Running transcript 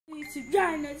YouTube,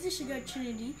 y'all know this is your girl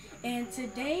Trinity, and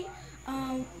today,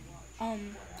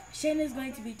 Shannon is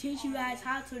going to be teaching you guys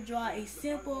how to draw a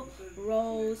simple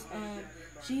rose.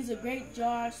 She's a great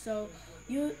drawer, it's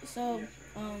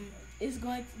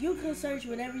going. You can search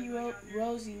whatever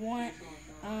rose you want,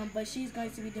 but she's going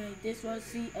to be doing this rose.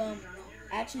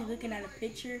 Actually looking at a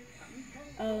picture.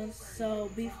 So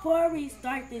before we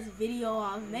start this video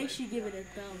off, make sure you give it a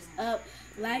thumbs up,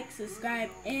 like,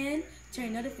 subscribe, and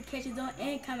turn notifications on,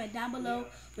 and comment down below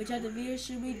which other videos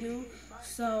should we do.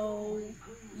 So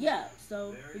yeah,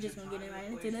 so we're just gonna get right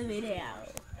into the video.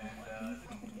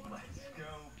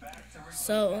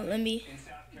 So let me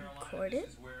record it.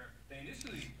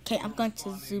 Okay, I'm going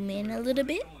to zoom in a little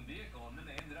bit.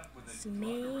 Zoom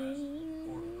in.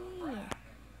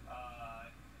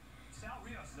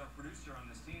 Is our producer on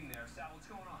this team there. Sal, what's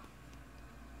going on?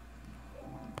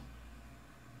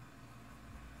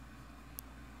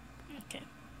 Okay.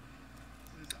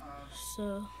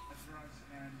 So,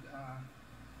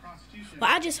 but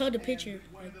I just hold the picture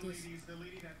like this. The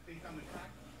lady that they found the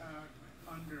crack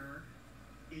under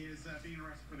is being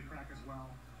arrested for the crack as well.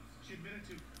 She admitted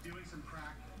to doing some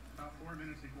crack about 4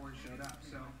 minutes before he showed up.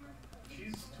 So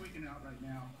she's tweaking out right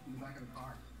now in the back of the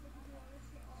car.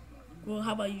 Well,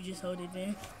 how about you just hold it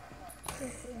then?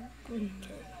 Okay.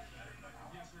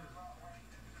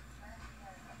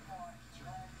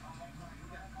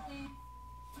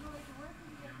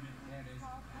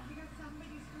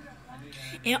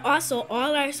 And also,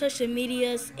 all our social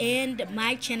medias and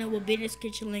my channel will be in the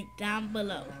description link down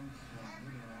below.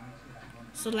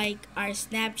 So, like our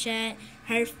Snapchat,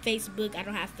 her Facebook. I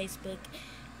don't have Facebook.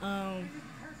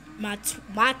 My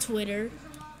Twitter,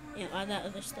 and all that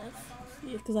other stuff.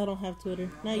 Yeah, because I don't have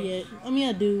Twitter. Not yet. I mean,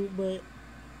 I do, but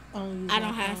I don't use it. I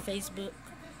don't have Facebook.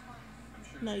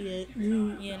 Not yet.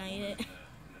 Yeah, not yet. In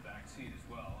the back seat as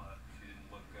well. She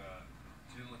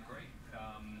didn't look great.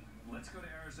 Let's go to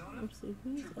Arizona.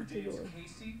 Trooper James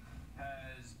Casey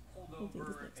has pulled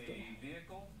over a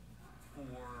vehicle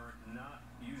for not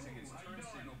using its turn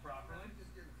signal properly.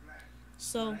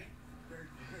 So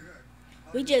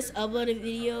we just uploaded a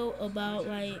video about,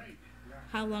 like,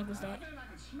 how long was that?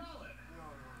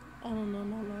 I don't know,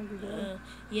 not long ago.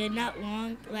 Yeah, not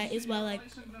long. Like, it's about like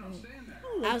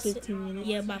 15 minutes.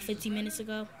 Yeah, about 15 minutes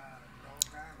ago.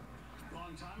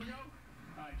 Long time ago?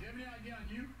 Alright, do you have any idea on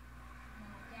you?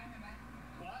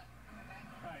 What?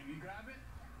 Alright, you grab it?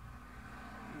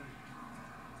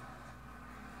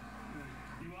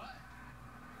 You what?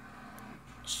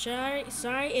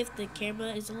 Sorry if the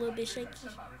camera is a little bit shaky.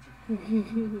 Put the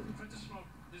smoke.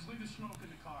 Just leave the smoke in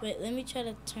the car. Wait, let me try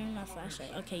to turn my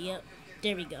flashlight. Okay, yep.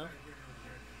 There we go.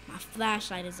 My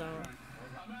flashlight is on. I'm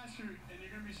gonna ask you, and you're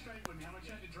gonna be straight with me. How much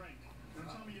you had to drink? Don't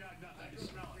tell me you had nothing. I can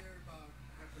smell it.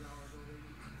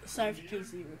 Sorry for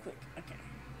Casey real quick. Okay.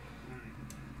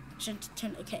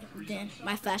 Okay, then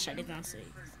my flashlight is on, so.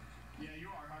 Yeah, you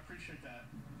are. I appreciate that.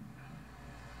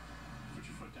 Put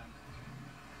your foot down.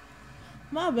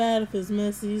 My bad if it's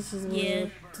messy. It's just a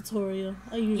little tutorial.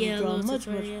 I usually draw much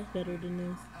better than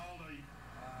this. How old are you?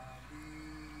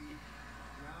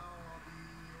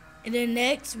 And then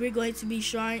next, we're going to be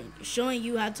showing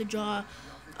you how to draw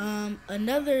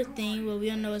another thing. Well, we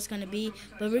don't know what it's going to be,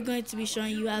 but we're going to be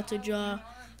showing you how to draw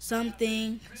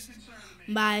something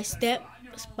by step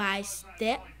by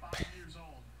step. 5 years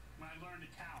old when I learned to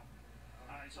count.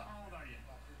 Alright, so how old are you?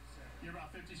 You're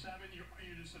about 57? You're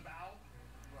just about?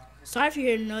 Sorry if you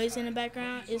hear noise in the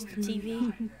background. It's the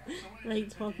TV.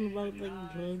 Like, talking about, like,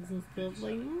 drugs and stuff.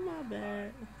 Like, my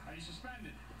bad. Are you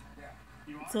suspended?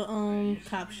 It's a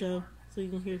cop show, so you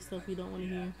can hear stuff you don't want to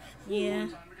hear. Yeah.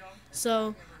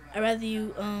 So I'd rather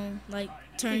you like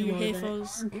turn your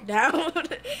headphones down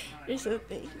or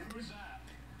something.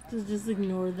 Just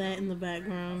ignore that in the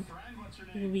background.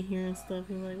 You can be hearing stuff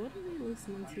and like, what are they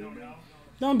listening to?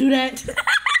 Don't do that.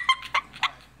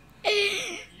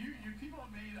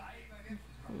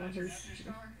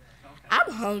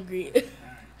 I'm hungry.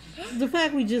 The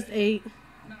fact we just ate.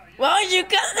 Why would you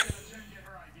come?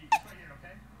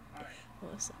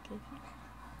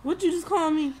 What'd you just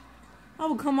call me? I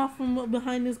will come off from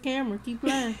behind this camera. Keep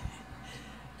playing.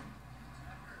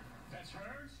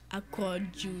 I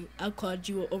called you an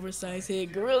oversized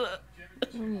head gorilla.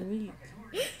 I'm weak.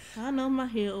 I know my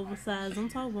head oversized. I'm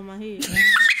talking about my head.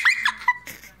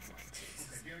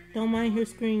 Don't mind her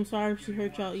scream. Sorry if she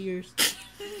hurt y'all ears.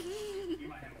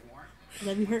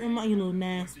 That be hurting my, you know,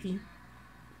 nasty.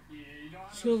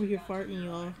 She over here farting,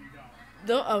 y'all.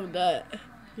 Don't own that.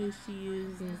 Here she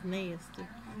is, and it's nasty.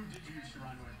 Who did you used to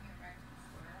run with?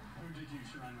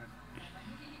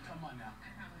 Come on now.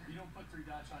 You don't put 3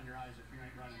 dots on your eyes if you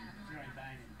ain't running, if you ain't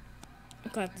banging.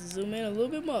 I'm going to have to zoom in a little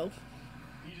bit more.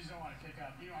 You just don't want to pick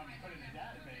up. You don't want to put it in the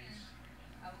database.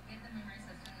 I'll get the memories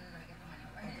as soon as I get the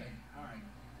money. Okay. All right.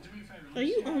 Do me a favor. Are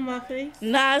you on my face?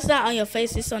 Nah, it's not on your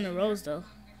face. It's on the rose, though.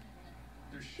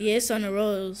 Yeah, it's on the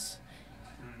rose.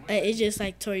 It's just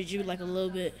like towards you, like a little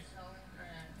bit.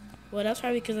 Well, that's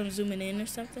probably because I'm zooming in or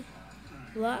something.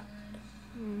 A lot.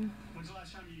 When's the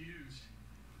last time you used?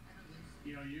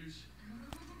 You don't use?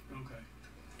 Okay.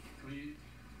 Well, you...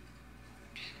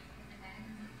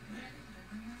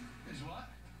 Is what?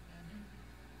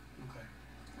 Okay.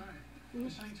 All right.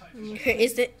 Just hang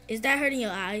tight. Is that hurting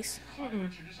your eyes? Just hang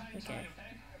tight, Okay. okay?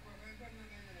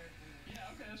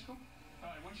 Yeah, okay, that's cool. All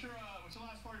right, what's the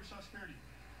last part of your social security?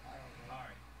 All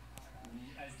right.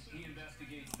 As he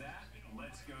investigates that,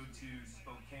 let's go to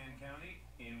Spokane County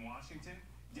in Washington.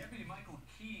 Deputy Michael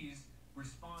Keys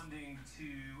responding to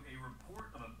a report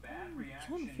of a bad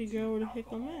reaction. I'm trying to figure out where the heck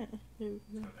I'm at. There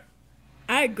we go.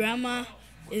 Our grandma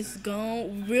is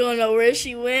gone. We don't know where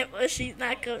she went, but she's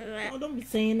not coming back. Oh, don't be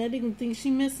saying that. They gonna think she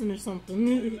missing or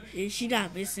something. Yeah, she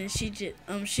not missing. She just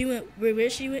she went where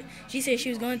she went. She said she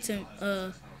was going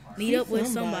to meet up with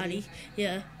somebody.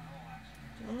 Yeah.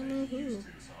 I don't know who.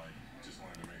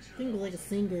 I think it was like a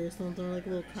singer or something, or like a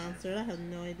little concert. I have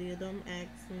no idea. Don't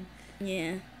ask me.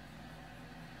 Yeah.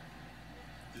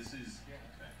 This is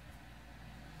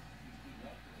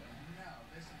No,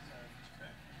 this is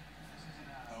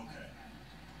okay.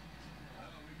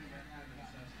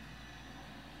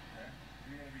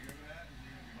 You're gonna be good with that? You're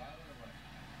gonna be violent or what?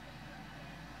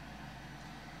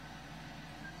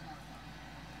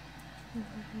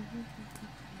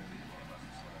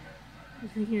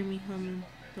 If you hear me humming,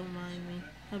 don't mind me.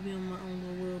 I'll be on my own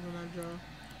little world when I draw.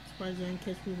 Surprised you didn't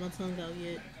catch me with my tongue out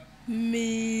yet. Me.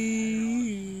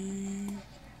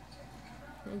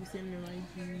 I'll be sitting there like,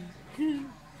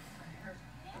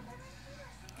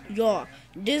 Y'all,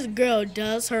 this girl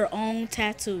does her own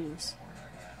tattoos.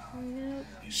 yep.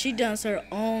 She does her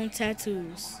own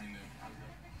tattoos.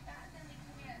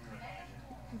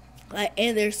 Like,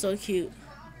 and they're so cute.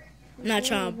 I'm not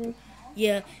trying.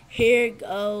 Yeah, here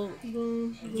go.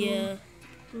 Boom, boom, Yeah,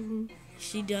 boom.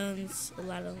 she does a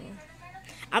lot of them.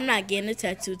 I'm not getting a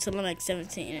tattoo till I'm like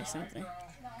 17 or something.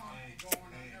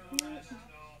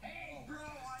 Hey, bro,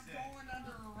 I'm going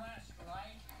under arrest,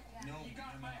 right? No, you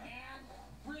got my hand,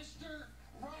 wrister,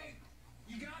 right?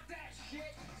 You got that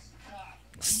shit? Stop.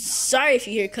 Sorry if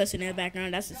you hear cussing in the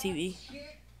background. That's the TV. Shit.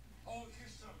 Oh, you're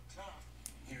so tough.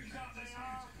 You got my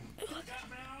arm. You got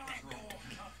my arm. Oh,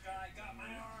 tough guy, got my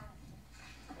arm.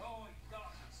 Oh, you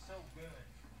got it so good.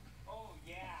 Oh,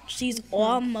 yeah. She's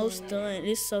almost done.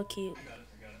 It's so cute.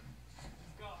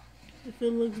 If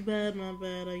it looks bad, my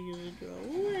bad. I usually draw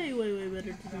way, way, way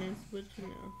better than this, but you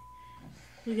know.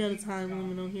 We got a time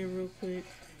limit on here real quick.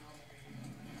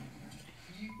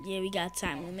 Yeah, we got a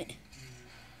time limit.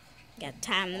 Got a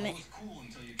time limit.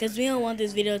 Because we don't want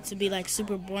this video to be like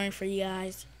super boring for you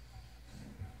guys.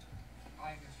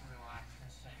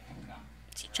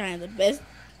 She's trying the best.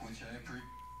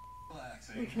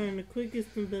 I'm trying the quickest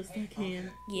and best I can.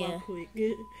 Yeah. While quick.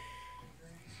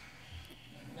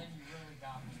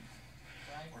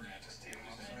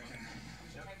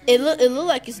 It look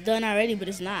like it's done already, but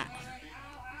it's not.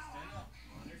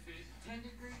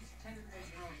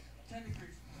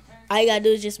 All you gotta do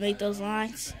is just make those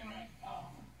lines.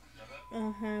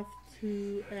 I'll have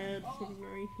to add from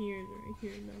right here and right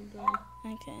here, and I'm done.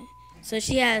 Okay. So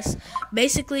she has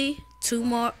basically two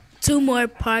more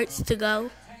parts to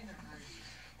go.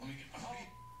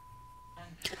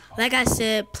 Like I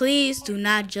said, please do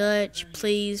not judge.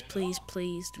 Please, please,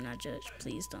 please do not judge.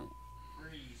 Please don't.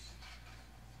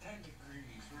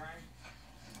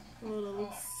 Oh, that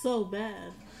looks so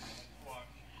bad.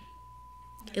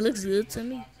 It looks good to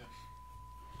me.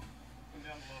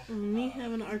 Me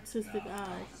having an artistic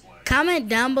eye. Comment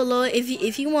down below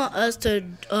if you want us to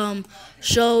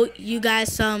show you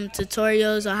guys some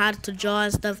tutorials on how to draw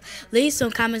and stuff. Leave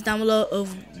some comments down below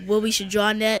of what we should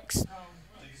draw next.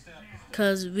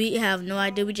 Cause we have no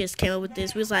idea. We just came up with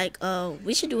this. We was like,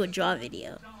 we should do a draw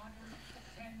video.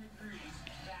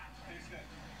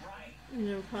 And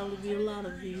there'll probably be a lot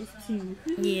of these too.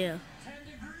 Yeah.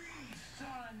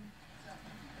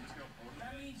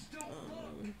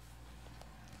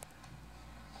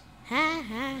 Ha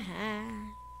ha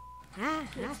ha. Ha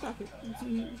ha. Stop it.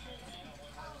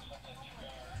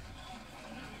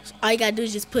 All you gotta do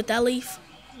is just put that leaf.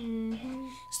 Mm-hmm.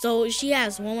 So she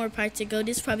has one more part to go.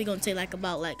 This is probably gonna take like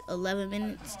about 11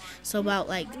 minutes. So about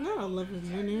like Not 11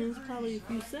 minutes, probably a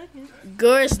few seconds.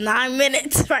 girl, it's 9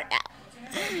 minutes right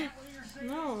now.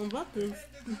 No, I'm about this.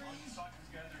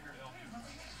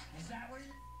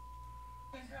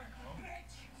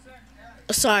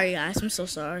 Sorry, guys. I'm so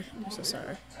sorry. I'm so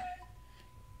sorry.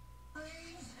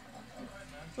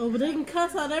 Oh, but they can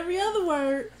cuss out every other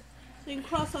word. They can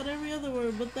cross out every other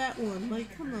word but that one.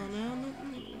 Like, come on now.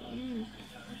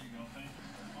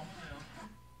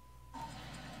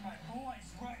 My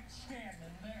boy's right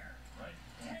standing there. Right.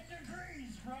 10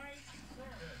 degrees, right?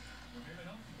 Okay.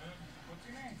 What's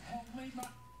your name? Help me, my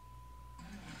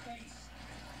face.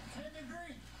 10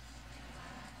 degrees.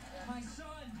 My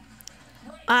son.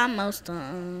 Right. Almost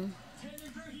done. 10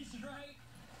 degrees, right?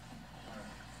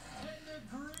 10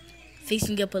 degrees.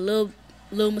 Fixing up a little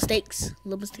mistakes.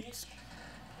 Little mistakes.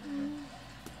 10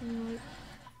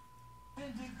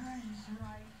 degrees,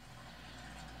 right?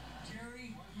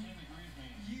 Jerry, 10 degrees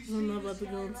means. I'm not about to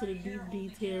go into the deep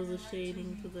details of shading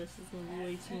because that's just going to be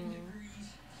way too long.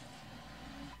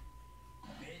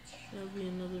 That'll be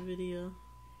another video.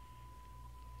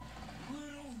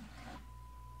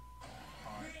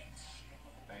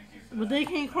 But they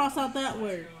can't cross out that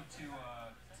word.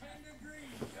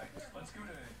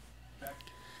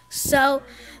 So,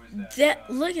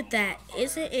 look at that.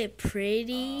 Isn't it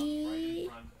pretty?